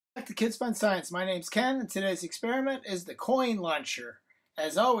Back to Kids Fun Science. My name's Ken, and today's experiment is the coin launcher.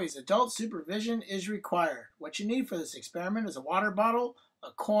 As always, adult supervision is required. What you need for this experiment is a water bottle,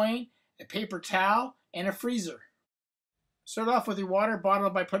 a coin, a paper towel, and a freezer. Start off with your water bottle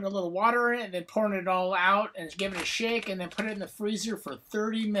by putting a little water in it and then pouring it all out and give it a shake and then put it in the freezer for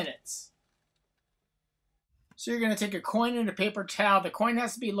 30 minutes. So you're going to take a coin and a paper towel. The coin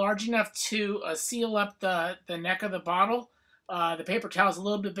has to be large enough to seal up the neck of the bottle. The paper towel is a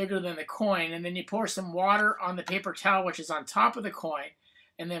little bit bigger than the coin, and then you pour some water on the paper towel, which is on top of the coin,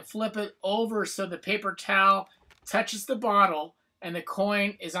 and then flip it over so the paper towel touches the bottle and the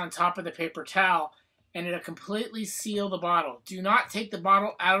coin is on top of the paper towel, and it'll completely seal the bottle. Do not take the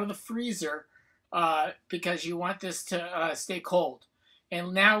bottle out of the freezer because you want this to stay cold.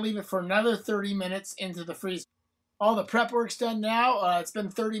 And now leave it for another 30 minutes into the freezer. All the prep work's done now. It's been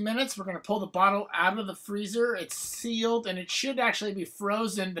 30 minutes. We're going to pull the bottle out of the freezer. It's sealed, and it should actually be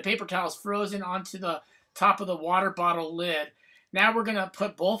frozen. The paper towel is frozen onto the top of the water bottle lid. Now we're going to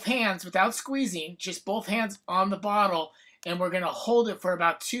put both hands, without squeezing, just both hands on the bottle, and we're going to hold it for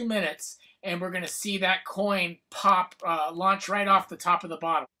about 2 minutes, and we're going to see that coin pop, launch right off the top of the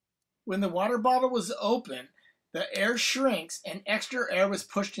bottle. When the water bottle was open, the air shrinks, and extra air was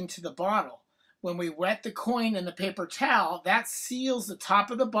pushed into the bottle. When we wet the coin in the paper towel, that seals the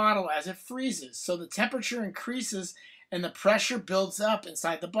top of the bottle as it freezes, so the temperature increases and the pressure builds up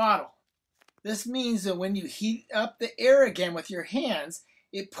inside the bottle. This means that when you heat up the air again with your hands,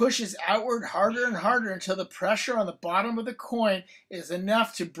 it pushes outward harder and harder until the pressure on the bottom of the coin is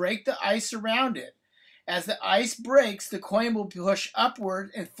enough to break the ice around it. As the ice breaks, the coin will push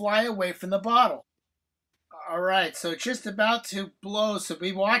upward and fly away from the bottle. Alright, so it's just about to blow, so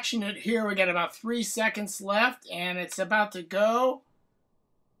be watching it here. We got about 3 seconds left, and it's about to go.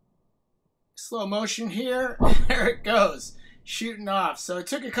 Slow motion here. There it goes, shooting off. So it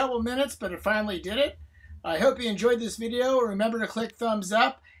took a couple minutes, but it finally did it. I hope you enjoyed this video. Remember to click thumbs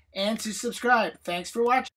up and to subscribe. Thanks for watching.